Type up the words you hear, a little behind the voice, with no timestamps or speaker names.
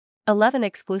11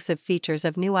 Exclusive features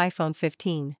of new iPhone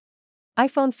 15.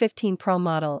 iPhone 15 Pro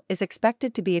model is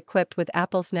expected to be equipped with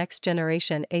Apple's next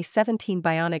generation A17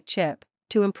 Bionic chip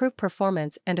to improve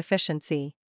performance and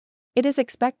efficiency. It is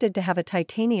expected to have a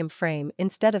titanium frame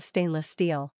instead of stainless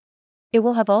steel. It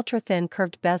will have ultra-thin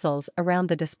curved bezels around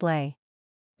the display.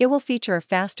 It will feature a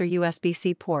faster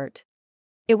USB-C port.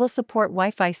 It will support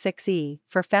Wi-Fi 6E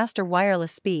for faster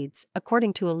wireless speeds,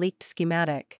 according to a leaked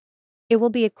schematic. It will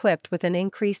be equipped with an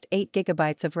increased 8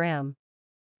 GB of RAM.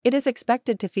 It is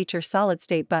expected to feature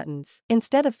solid-state buttons.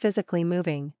 Instead of physically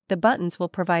moving, the buttons will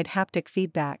provide haptic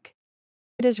feedback.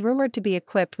 It is rumored to be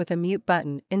equipped with a mute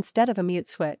button instead of a mute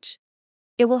switch.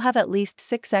 It will have at least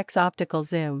 6x optical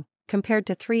zoom, compared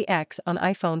to 3x on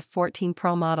iPhone 14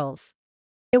 Pro models.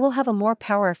 It will have a more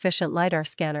power-efficient LiDAR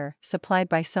scanner, supplied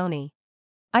by Sony.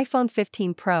 iPhone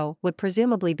 15 Pro would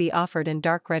presumably be offered in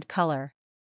dark red color.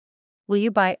 Will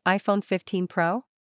you buy iPhone 15 Pro?